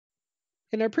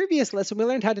In our previous lesson, we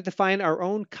learned how to define our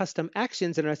own custom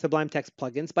actions in our Sublime Text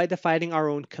plugins by defining our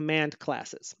own command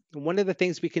classes. And one of the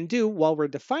things we can do while we're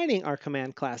defining our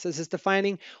command classes is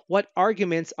defining what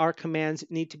arguments our commands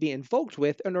need to be invoked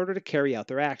with in order to carry out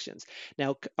their actions.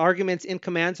 Now, arguments in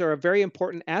commands are a very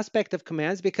important aspect of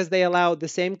commands because they allow the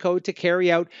same code to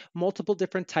carry out multiple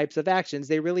different types of actions.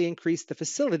 They really increase the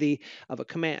facility of a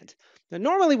command. Now,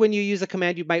 normally when you use a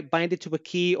command, you might bind it to a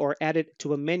key or add it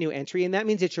to a menu entry, and that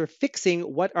means that you're fixing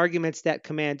what arguments that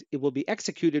command it will be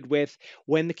executed with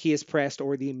when the key is pressed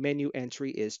or the menu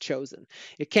entry is chosen.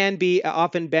 It can be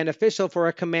often beneficial for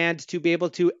a command to be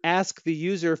able to ask the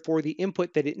user for the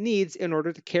input that it needs in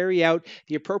order to carry out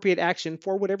the appropriate action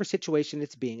for whatever situation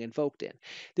it's being invoked in.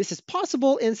 This is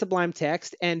possible in Sublime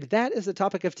Text, and that is the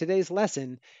topic of today's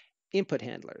lesson, input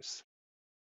handlers.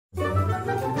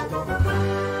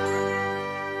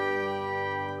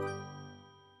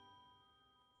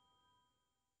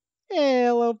 Hey,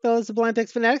 hello, fellow Sublime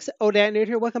Text fanatics. Odette Nerd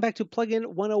here. Welcome back to Plugin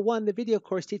 101, the video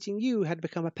course teaching you how to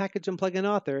become a package and plugin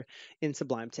author in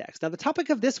Sublime Text. Now, the topic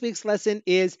of this week's lesson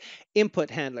is input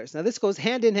handlers. Now, this goes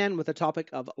hand in hand with the topic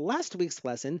of last week's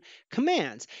lesson,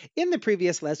 commands. In the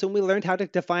previous lesson, we learned how to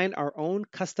define our own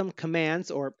custom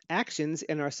commands or actions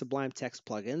in our Sublime Text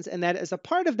plugins, and that as a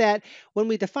part of that, when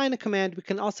we define a command, we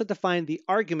can also define the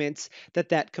arguments that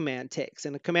that command takes.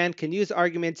 And a command can use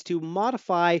arguments to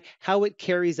modify how it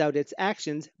carries out its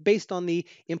actions based on the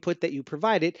input that you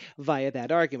provided via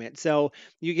that argument. So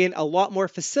you gain a lot more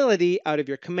facility out of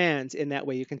your commands in that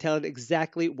way. You can tell it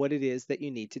exactly what it is that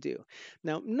you need to do.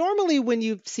 Now, normally when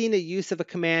you've seen a use of a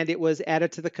command, it was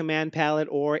added to the command palette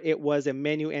or it was a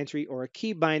menu entry or a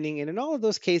key binding. And in all of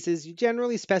those cases, you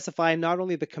generally specify not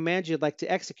only the command you'd like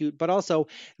to execute, but also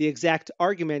the exact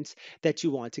arguments that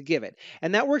you want to give it.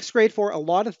 And that works great for a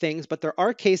lot of things, but there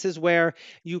are cases where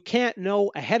you can't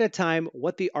know ahead of time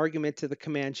what the argument to the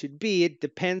command should be. It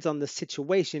depends on the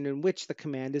situation in which the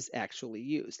command is actually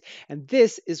used. And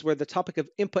this is where the topic of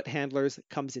input handlers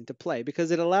comes into play,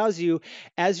 because it allows you,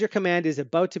 as your command is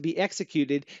about to be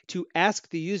executed, to ask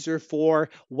the user for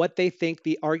what they think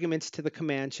the arguments to the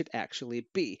command should actually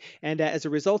be. And as a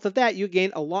result of that, you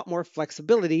gain a lot more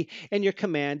flexibility in your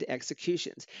command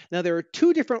executions. Now, there are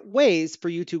two different ways for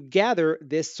you to gather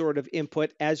this sort of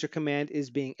input as your command is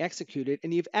being executed,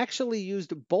 and you've actually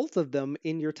used both of them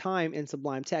in your time in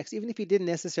Sublime Text, even if you didn't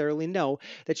necessarily know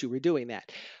that you were doing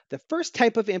that. The first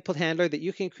type of input handler that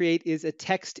you can create is a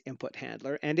text input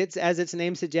handler, and it's, as its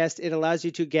name suggests, it allows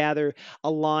you to gather a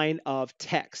line of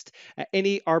text,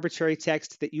 any arbitrary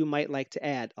text that you might like to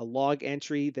add, a log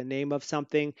entry, the name of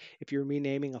something, if you're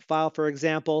renaming a file, for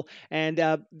example, and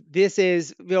this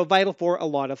is vital for a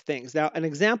lot of things. Now, an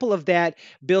example of that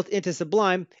built into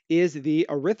Sublime is the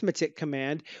arithmetic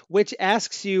command, which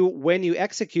asks you when you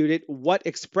execute it what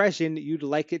expression you'd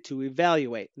like it to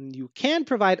evaluate. And you can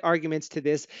provide arguments to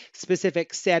this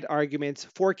specific set arguments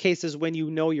for cases when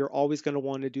you know you're always going to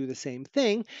want to do the same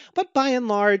thing, but by and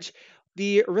large,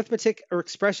 the arithmetic or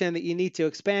expression that you need to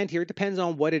expand here depends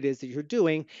on what it is that you're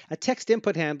doing. A text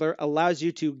input handler allows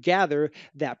you to gather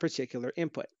that particular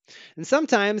input. And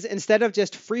sometimes, instead of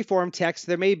just free-form text,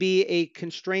 there may be a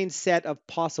constrained set of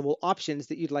possible options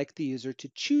that you'd like the user to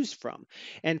choose from.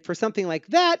 And for something like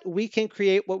that, we can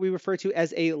create what we refer to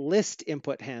as a list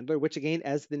input handler, which again,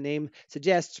 as the name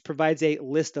suggests, provides a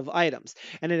list of items.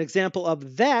 And an example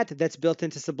of that that's built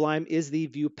into Sublime is the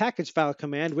view package file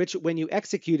command, which when you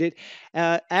execute it,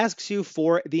 asks you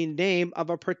for the name of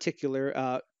a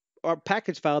particular or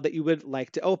package file that you would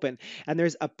like to open. And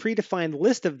there's a predefined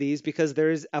list of these because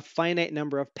there's a finite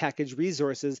number of package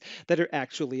resources that are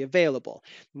actually available.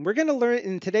 And we're going to learn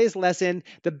in today's lesson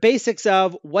the basics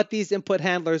of what these input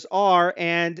handlers are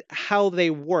and how they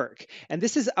work. And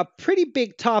this is a pretty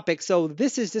big topic, so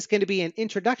this is just going to be an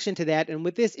introduction to that. And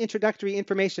with this introductory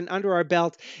information under our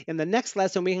belt, in the next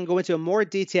lesson, we can go into more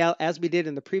detail, as we did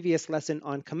in the previous lesson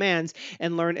on commands,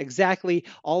 and learn exactly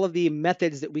all of the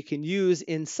methods that we can use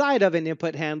inside of an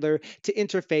input handler to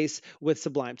interface with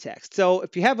Sublime Text. So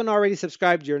if you haven't already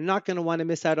subscribed, you're not going to want to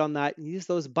miss out on that. Use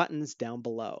those buttons down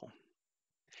below.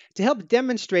 To help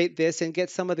demonstrate this and get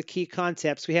some of the key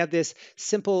concepts, we have this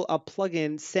simple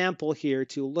plugin sample here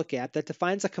to look at that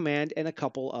defines a command and a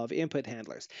couple of input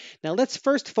handlers. Now let's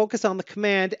first focus on the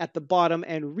command at the bottom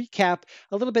and recap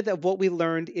a little bit of what we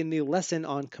learned in the lesson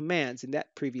on commands in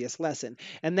that previous lesson.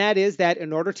 And that is that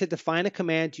in order to define a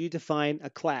command, you define a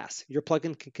class. Your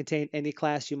plugin can contain any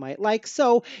class you might like.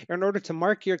 So in order to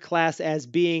mark your class as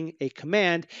being a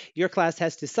command, your class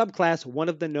has to subclass one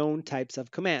of the known types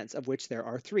of commands, of which there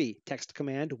are three. three: text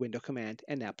command, window command,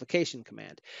 and application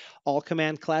command. All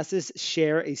command classes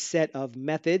share a set of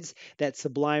methods that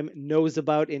Sublime knows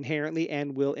about inherently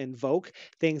and will invoke,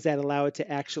 things that allow it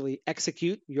to actually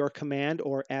execute your command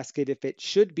or ask it if it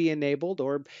should be enabled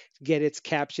or get its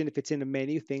caption if it's in a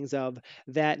menu, things of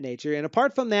that nature. And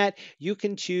apart from that, you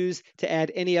can choose to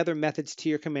add any other methods to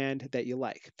your command that you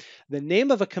like. The name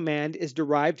of a command is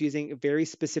derived using very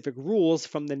specific rules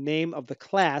from the name of the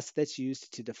class that's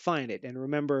used to define it. And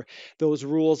remember, those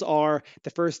rules are: the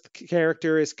first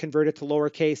character is converted to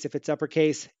lowercase if it's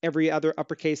uppercase, every other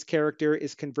uppercase character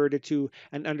is converted to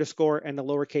an underscore and a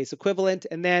lowercase equivalent,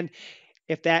 and then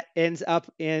if that ends up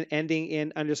in ending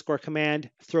in underscore command,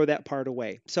 throw that part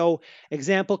away. So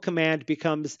example command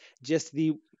becomes just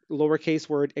the lowercase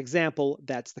word example.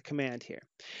 That's the command here.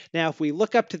 Now, if we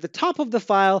look up to the top of the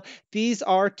file, these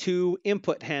are two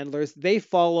input handlers. They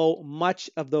follow much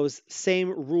of those same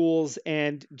rules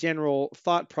and general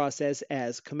thought process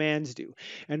as commands do.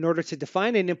 In order to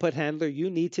define an input handler, you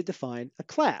need to define a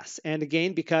class. And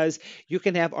again, because you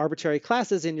can have arbitrary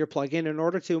classes in your plugin, in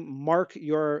order to mark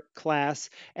your class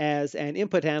as an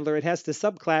input handler, it has to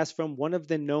subclass from one of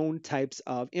the known types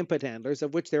of input handlers,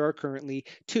 of which there are currently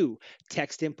two: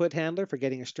 text input handler for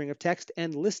getting a string of text,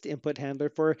 and list input handler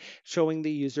for showing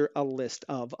the user a list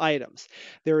of items.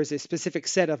 There is a specific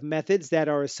set of methods that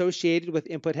are associated with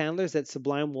input handlers that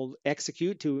Sublime will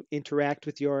execute to interact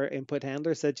with your input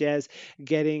handler, such as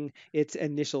getting its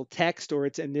initial text or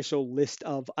its initial list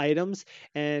of items,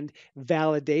 and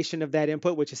validation of that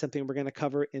input, which is something we're going to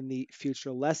cover in the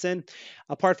future lesson.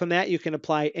 Apart from that, you can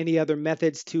apply any other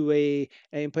methods to an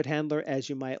input handler as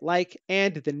you might like,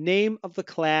 and the name of the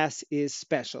class is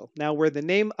special. Now, where the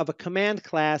name of a command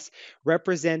class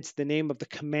represents the name of the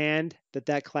command that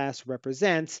that class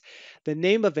represents, the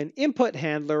name of an input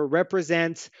handler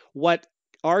represents what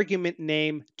argument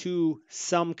name to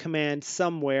some command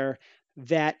somewhere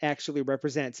that actually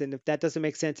represents. And if that doesn't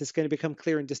make sense, it's going to become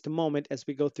clear in just a moment as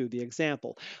we go through the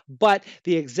example. But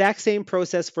the exact same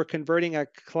process for converting a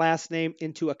class name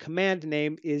into a command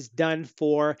name is done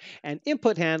for an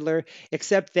input handler,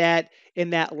 except that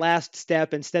in that last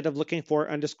step, instead of looking for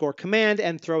underscore command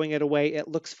and throwing it away, it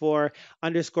looks for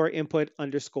underscore input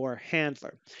underscore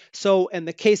handler. So in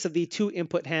the case of the two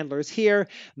input handlers here,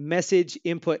 message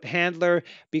input handler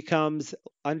becomes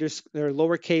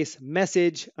lowercase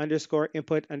message underscore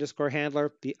input underscore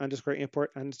handler. The underscore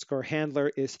input underscore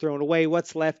handler is thrown away.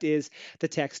 What's left is the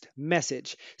text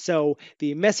message. So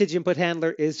the message input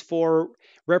handler is for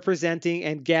representing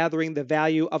and gathering the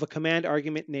value of a command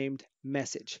argument named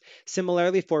message.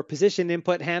 Similarly, for position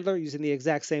input handler, using the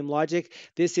exact same logic,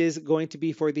 this is going to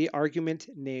be for the argument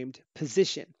named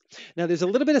position. Now, there's a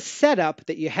little bit of setup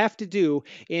that you have to do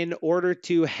in order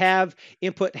to have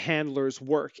input handlers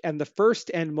work. And the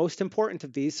first and most important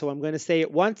of these, so I'm going to say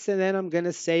it once and then I'm going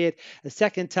to say it a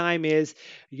second time, is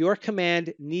your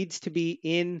command needs to be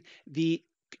in the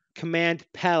command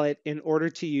palette in order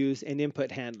to use an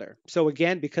input handler. So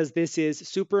again, because this is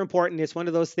super important, it's one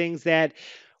of those things that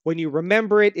when you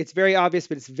remember it, it's very obvious,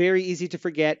 but it's very easy to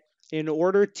forget. In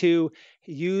order to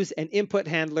use an input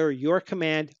handler, your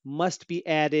command must be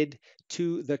added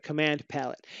to the command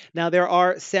palette. Now, there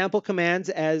are sample commands,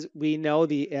 as we know.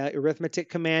 The arithmetic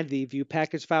command, the view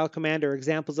package file command are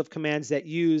examples of commands that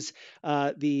use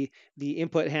the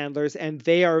input handlers, and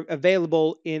they are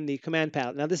available in the command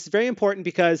palette. Now, this is very important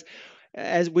because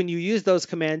as when you use those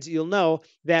commands, you'll know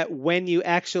that when you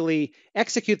actually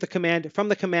execute the command from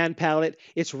the command palette,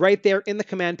 it's right there in the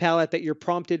command palette that you're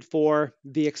prompted for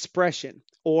the expression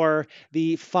or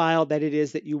the file that it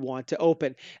is that you want to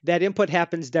open. That input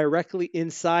happens directly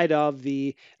inside of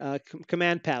the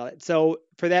command palette. So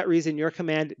for that reason, your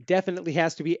command definitely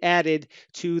has to be added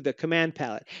to the command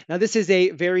palette. Now, this is a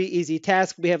very easy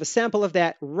task. We have a sample of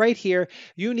that right here.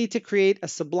 You need to create a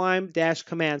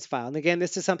sublime-commands file. And again,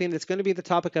 this is something that's going to be the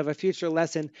topic of a future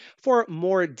lesson for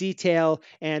more detail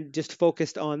and just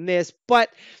focused on this. But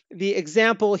the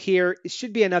example here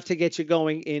should be enough to get you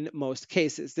going in most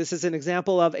cases. This is an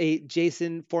example of a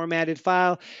JSON formatted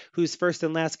file whose first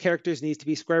and last characters needs to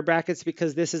be square brackets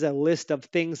because this is a list of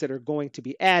things that are going to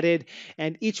be added.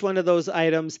 And each one of those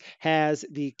items has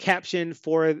the caption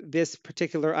for this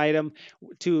particular item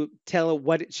to tell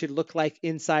what it should look like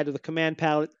inside of the command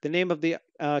palette, the name of the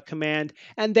command,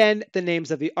 and then the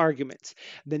names of the arguments.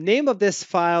 The name of this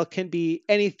file can be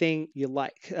anything you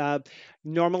like.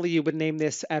 Normally, you would name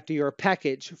this after your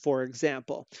package, for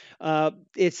example.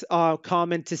 It's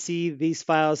common to see these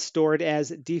files stored as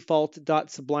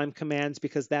default.sublime commands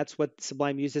because that's what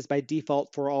Sublime uses by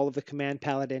default for all of the command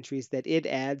palette entries that it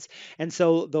adds. And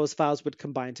so those files would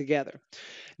combine together.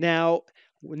 Now,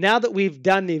 Now that we've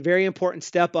done the very important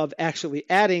step of actually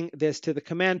adding this to the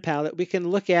command palette, we can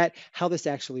look at how this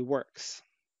actually works.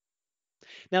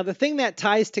 Now, the thing that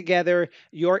ties together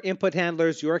your input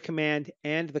handlers, your command,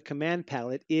 and the command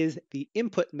palette is the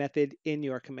input method in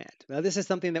your command. Now, this is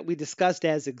something that we discussed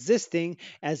as existing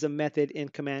as a method in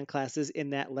command classes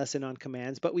in that lesson on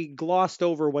commands, but we glossed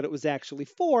over what it was actually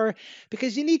for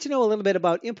because you need to know a little bit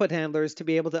about input handlers to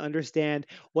be able to understand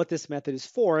what this method is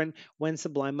for and when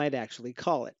Sublime might actually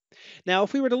call it. Now,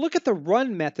 if we were to look at the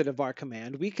run method of our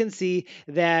command, we can see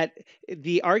that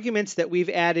the arguments that we've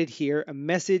added here, a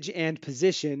message and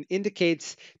position,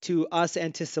 indicates to us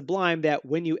and to Sublime that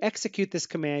when you execute this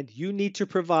command, you need to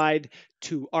provide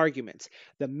two arguments,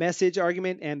 the message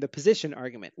argument and the position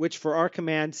argument, which for our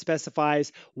command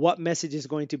specifies what message is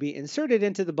going to be inserted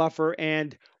into the buffer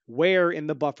and where in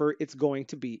the buffer it's going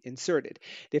to be inserted.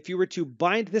 If you were to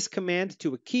bind this command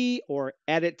to a key or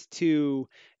add it to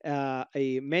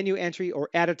a menu entry or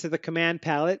add it to the command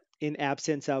palette in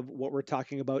absence of what we're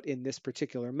talking about in this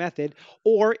particular method,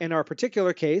 or in our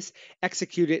particular case,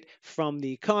 execute it from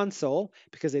the console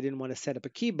because I didn't want to set up a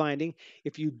key binding.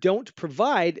 If you don't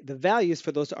provide the values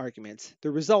for those arguments, the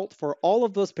result for all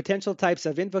of those potential types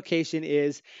of invocation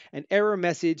is an error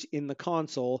message in the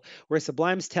console where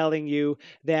Sublime's telling you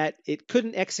that it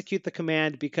couldn't execute the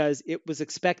command because it was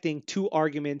expecting two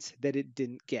arguments that it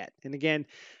didn't get. And again,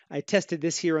 I tested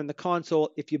this here on the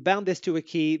console. If you bound this to a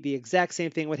key, the exact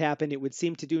same thing would happen. It would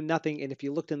seem to do nothing. And if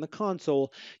you looked in the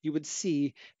console, you would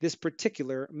see this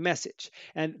particular message.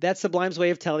 And that's Sublime's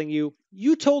way of telling you,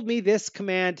 you told me this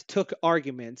command took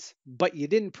arguments, but you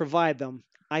didn't provide them.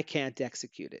 I can't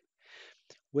execute it.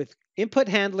 With input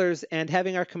handlers and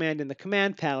having our command in the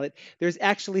command palette, there's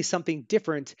actually something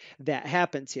different that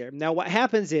happens here. Now, what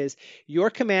happens is your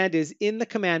command is in the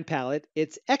command palette.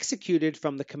 It's executed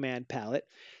from the command palette.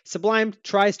 Sublime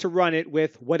tries to run it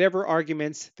with whatever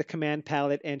arguments the command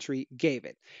palette entry gave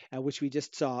it, which we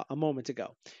just saw a moment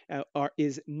ago,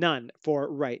 is none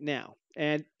for right now.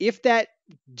 And if that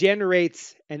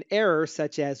generates an error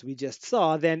such as we just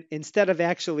saw, then instead of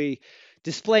actually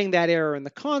displaying that error in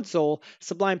the console,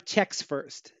 Sublime checks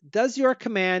first. Does your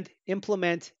command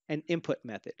implement an input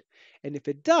method? And if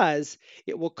it does,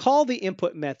 it will call the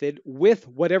input method with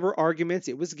whatever arguments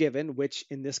it was given, which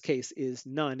in this case is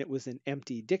none. It was an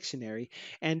empty dictionary.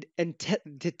 And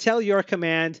to tell your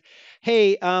command,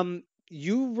 hey,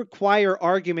 you require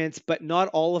arguments, but not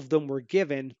all of them were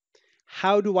given.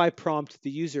 How do I prompt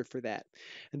the user for that?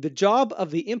 And the job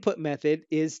of the input method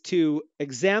is to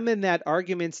examine that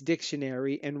arguments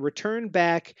dictionary and return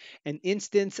back an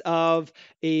instance of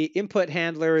a input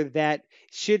handler that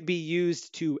should be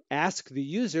used to ask the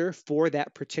user for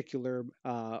that particular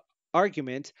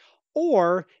argument,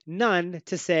 or none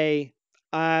to say,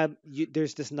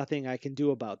 there's just nothing I can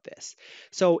do about this.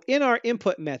 So in our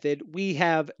input method, we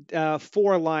have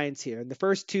 4 lines here. And the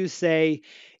first two say,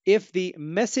 if the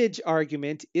message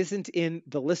argument isn't in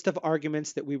the list of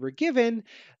arguments that we were given,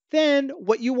 then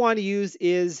what you want to use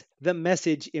is the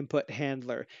message input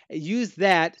handler. Use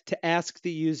that to ask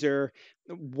the user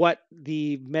what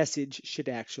the message should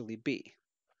actually be.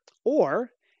 Or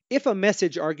if a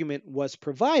message argument was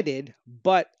provided,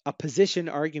 but a position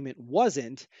argument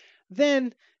wasn't,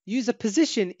 then use a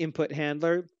position input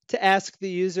handler to ask the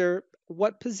user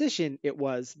what position it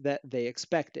was that they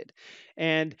expected.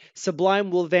 And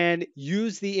Sublime will then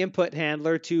use the input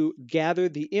handler to gather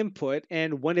the input,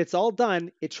 and when it's all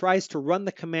done, it tries to run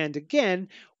the command again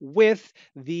with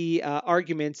the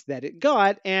arguments that it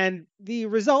got, and the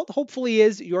result hopefully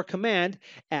is your command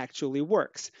actually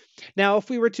works. Now, if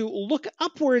we were to look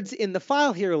upwards in the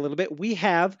file here a little bit, we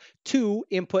have 2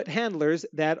 input handlers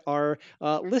that are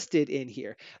listed in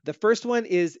here. The first one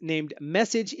is named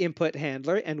message input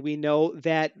handler, and we know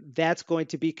that that's going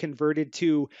to be converted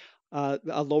to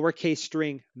a lowercase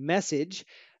string message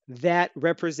that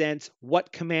represents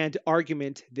what command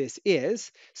argument this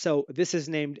is. So this is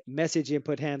named message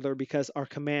input handler because our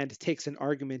command takes an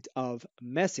argument of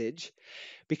message.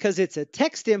 Because it's a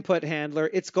text input handler,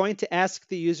 it's going to ask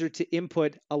the user to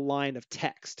input a line of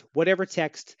text, whatever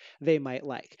text they might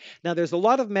like. Now, there's a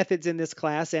lot of methods in this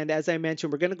class, and as I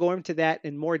mentioned, we're going to go into that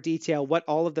in more detail, what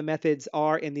all of the methods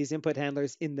are in these input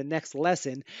handlers in the next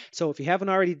lesson. So if you haven't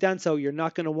already done so, you're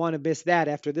not going to want to miss that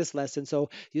after this lesson. So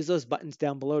use those buttons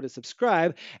down below to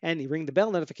subscribe, and you ring the bell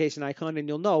notification icon, and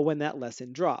you'll know when that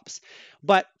lesson drops.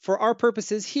 But for our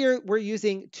purposes here, we're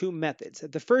using 2 methods.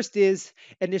 The first is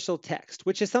initial text,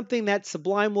 which is something that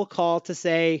Sublime will call to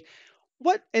say,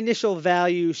 what initial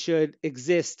value should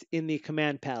exist in the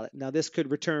command palette. Now, this could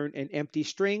return an empty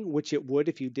string, which it would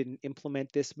if you didn't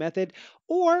implement this method,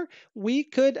 or we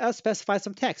could specify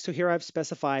some text. So here I've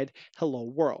specified hello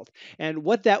world. And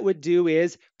what that would do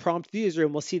is prompt the user,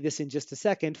 and we'll see this in just a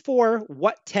second, for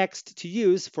what text to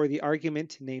use for the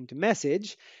argument named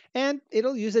message, and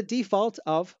it'll use a default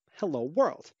of hello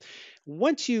world.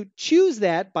 Once you choose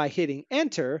that by hitting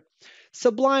enter,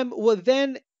 Sublime will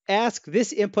then ask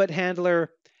this input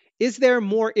handler, is there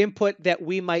more input that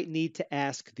we might need to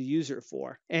ask the user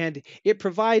for? And it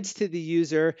provides to the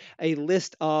user a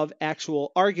list of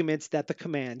actual arguments that the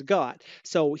command got.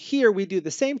 So here we do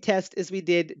the same test as we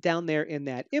did down there in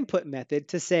that input method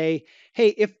to say,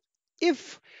 hey,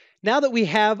 if now that we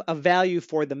have a value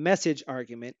for the message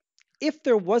argument, if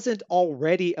there wasn't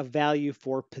already a value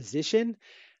for position,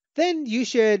 then you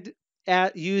should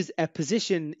use a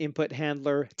position input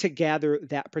handler to gather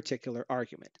that particular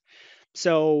argument.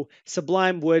 So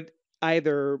Sublime would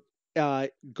either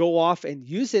go off and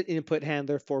use an input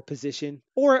handler for position,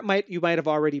 or you might have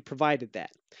already provided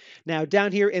that. Now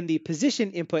down here in the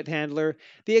position input handler,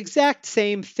 the exact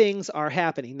same things are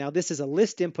happening. Now this is a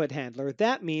list input handler.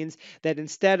 That means that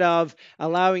instead of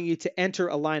allowing you to enter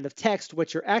a line of text,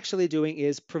 what you're actually doing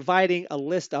is providing a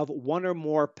list of one or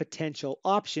more potential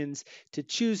options to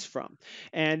choose from.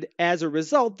 And as a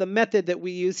result, the method that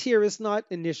we use here is not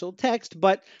initial text,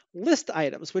 but list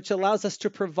items, which allows us to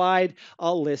provide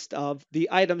a list of the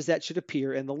items that should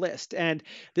appear in the list. And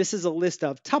this is a list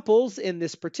of tuples in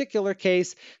this particular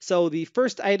case. So the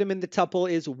first item in the tuple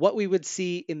is what we would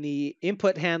see in the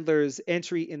input handler's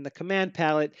entry in the command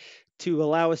palette to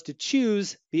allow us to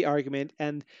choose the argument,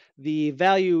 and the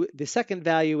second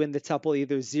value in the tuple,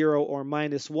 either 0 or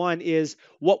 -1, is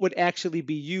what would actually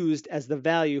be used as the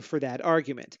value for that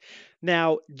argument.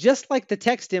 Now, just like the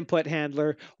text input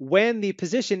handler, when the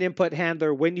position input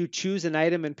handler, when you choose an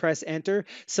item and press enter,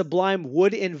 Sublime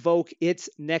would invoke its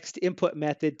next input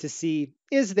method to see,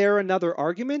 is there another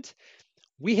argument?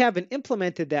 We haven't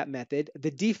implemented that method.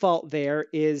 The default there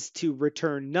is to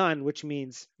return none, which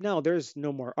means no, there's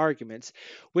no more arguments,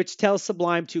 which tells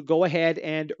Sublime to go ahead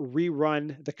and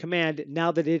rerun the command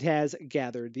now that it has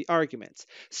gathered the arguments.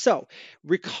 So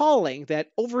recalling that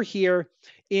over here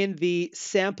in the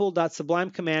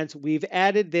sample.sublime commands, we've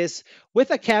added this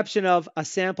with a caption of a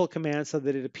sample command so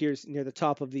that it appears near the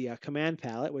top of the command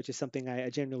palette, which is something I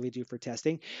generally do for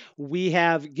testing. We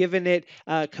have given it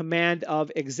a command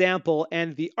of example,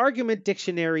 and the argument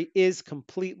dictionary is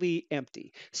completely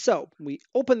empty. So we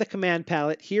open the command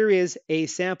palette. Here is a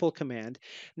sample command.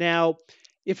 Now,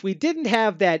 if we didn't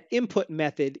have that input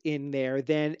method in there,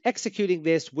 then executing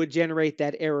this would generate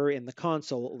that error in the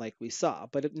console like we saw.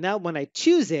 But now when I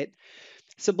choose it,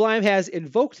 Sublime has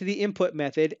invoked the input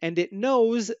method, and it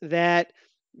knows that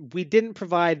we didn't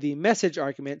provide the message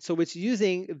argument, so it's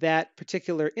using that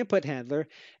particular input handler,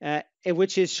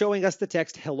 which is showing us the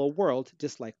text hello world,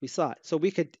 just like we saw it. So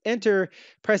we could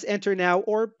press enter now,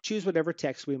 or choose whatever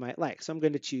text we might like. So I'm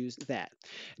going to choose that.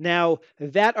 Now,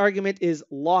 that argument is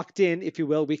locked in, if you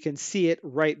will. We can see it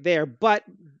right there, but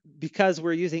because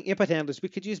we're using input handlers, we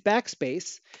could use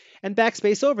backspace and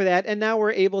backspace over that, and now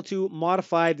we're able to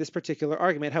modify this particular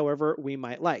argument however we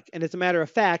might like. And as a matter of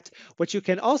fact, what you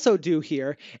can also do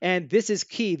here, and this is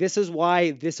key, this is why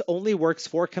this only works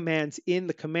for commands in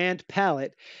the command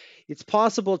palette, it's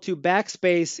possible to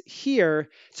backspace here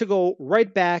to go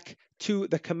right back to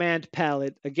the command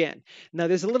palette again. Now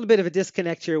there's a little bit of a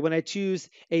disconnect here. When I choose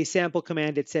a sample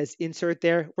command, it says insert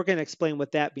there. We're going to explain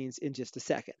what that means in just a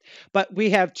second. But we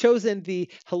have chosen the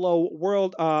hello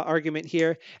world argument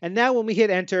here. And now when we hit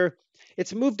enter,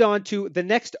 it's moved on to the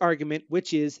next argument,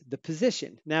 which is the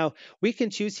position. Now, we can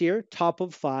choose here top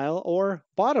of file or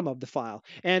bottom of the file.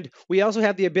 And we also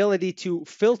have the ability to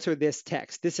filter this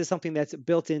text. This is something that's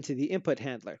built into the input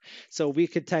handler. So we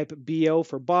could type BO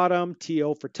for bottom,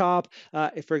 TO for top,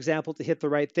 for example, to hit the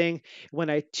right thing. When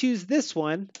I choose this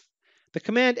one, the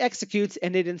command executes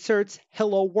and it inserts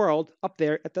hello world up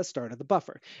there at the start of the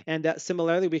buffer. And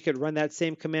similarly, we could run that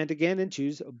same command again and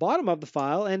choose bottom of the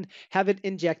file and have it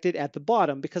injected at the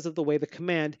bottom because of the way the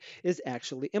command is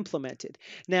actually implemented.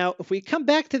 Now, if we come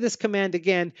back to this command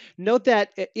again, note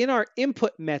that in our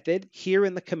input method here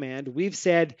in the command, we've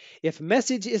said if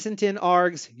message isn't in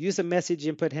args, use a message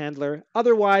input handler.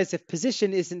 Otherwise, if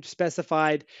position isn't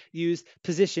specified, use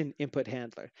position input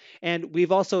handler. And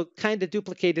we've also kind of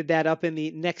duplicated that up up in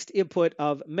the next input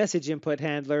of message input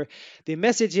handler, the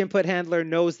message input handler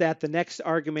knows that the next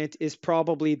argument is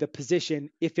probably the position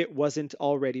if it wasn't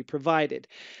already provided.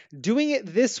 Doing it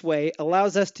this way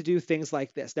allows us to do things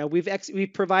like this. Now we've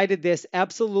provided this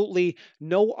absolutely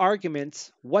no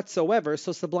arguments whatsoever,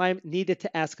 so Sublime needed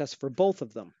to ask us for both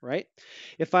of them, right?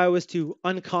 If I was to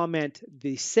uncomment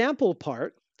the sample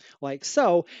part, like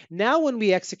so, now when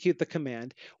we execute the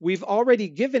command, we've already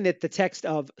given it the text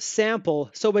of sample,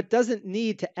 so it doesn't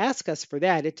need to ask us for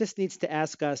that. It just needs to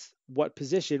ask us what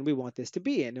position we want this to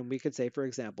be in. And we could say, for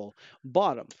example,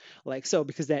 bottom, like so,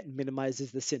 because that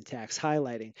minimizes the syntax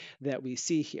highlighting that we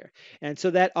see here. And so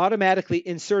that automatically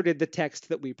inserted the text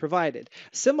that we provided.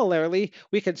 Similarly,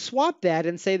 we could swap that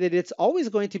and say that it's always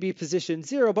going to be position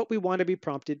 0, but we want to be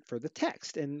prompted for the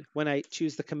text. And when I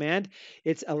choose the command,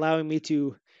 it's allowing me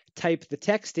to type the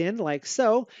text in like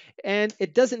so, and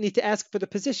it doesn't need to ask for the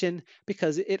position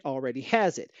because it already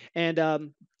has it.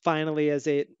 And finally, as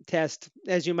a test,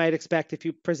 as you might expect, if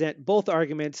you present both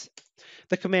arguments,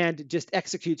 the command just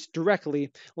executes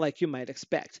directly like you might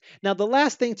expect. Now, the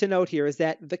last thing to note here is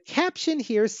that the caption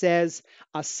here says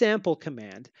a sample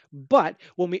command, but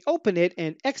when we open it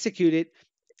and execute it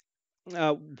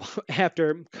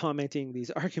after commenting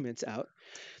these arguments out,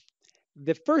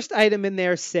 the first item in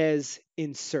there says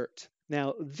insert.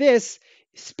 Now, this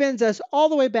spins us all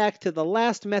the way back to the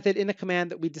last method in a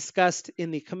command that we discussed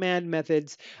in the command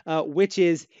methods, which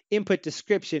is input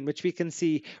description, which we can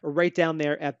see right down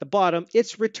there at the bottom.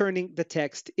 It's returning the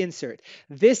text insert.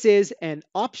 This is an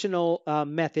optional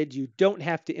method. You don't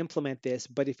have to implement this,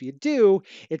 but if you do,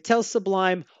 it tells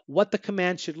Sublime what the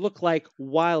command should look like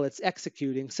while it's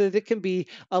executing so that it can be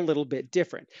a little bit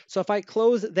different. So if I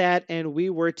close that and we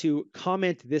were to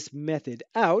comment this method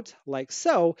out like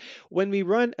so, when we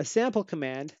run a sample command,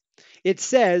 it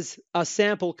says a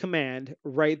sample command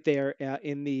right there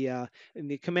in the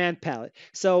command palette.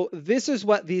 So this is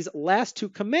what these last two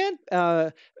command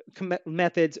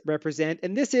methods represent,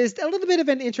 and this is a little bit of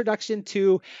an introduction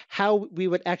to how we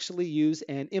would actually use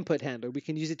an input handler. We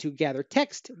can use it to gather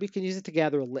text, we can use it to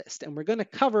gather a list, and we're going to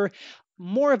cover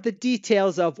more of the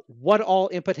details of what all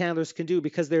input handlers can do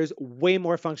because there's way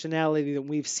more functionality than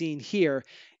we've seen here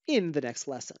in the next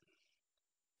lesson.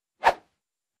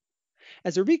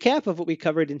 As a recap of what we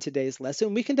covered in today's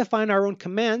lesson, we can define our own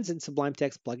commands in Sublime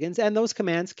Text plugins, and those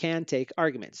commands can take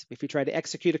arguments. If you try to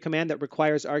execute a command that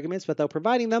requires arguments without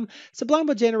providing them, Sublime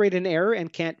will generate an error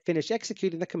and can't finish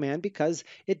executing the command because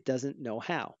it doesn't know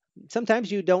how.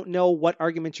 Sometimes you don't know what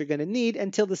arguments you're going to need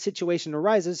until the situation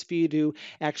arises for you to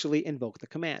actually invoke the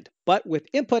command. But with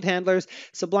input handlers,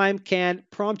 Sublime can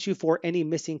prompt you for any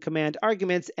missing command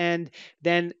arguments and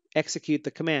then execute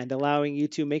the command, allowing you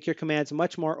to make your commands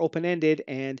much more open-ended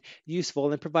and useful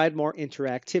and provide more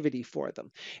interactivity for them.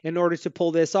 In order to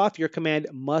pull this off, your command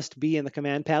must be in the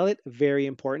command palette, very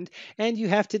important, and you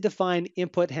have to define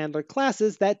input handler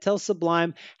classes that tell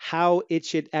Sublime how it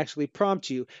should actually prompt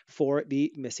you for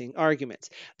the missing arguments.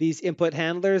 These input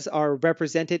handlers are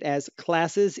represented as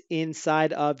classes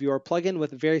inside of your plugin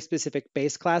with very specific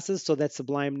base classes so that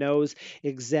Sublime knows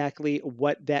exactly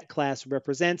what that class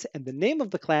represents, and the name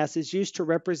of the class is used to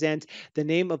represent the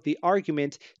name of the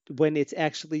argument when it's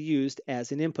actually used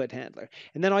as an input handler.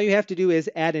 And then all you have to do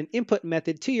is add an input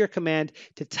method to your command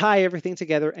to tie everything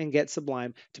together and get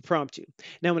Sublime to prompt you.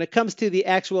 Now, when it comes to the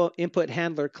actual input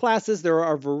handler classes, there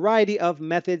are a variety of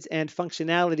methods and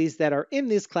functionalities that are in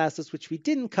these classes, which we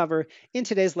didn't cover in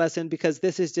today's lesson because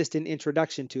this is just an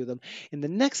introduction to them. In the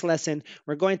next lesson,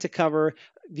 we're going to cover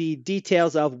the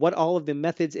details of what all of the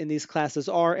methods in these classes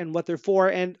are and what they're for,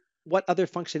 and what other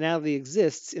functionality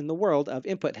exists in the world of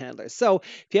input handlers. So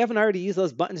if you haven't already used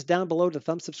those buttons down below to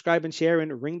thumb, subscribe, and share,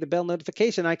 and ring the bell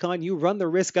notification icon, you run the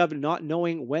risk of not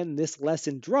knowing when this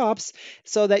lesson drops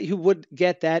so that you would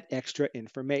get that extra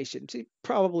information. So you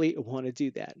probably want to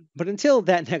do that. But until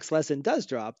that next lesson does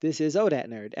drop, this is ODAT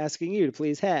Nerd asking you to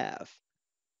please have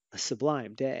a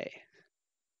sublime day.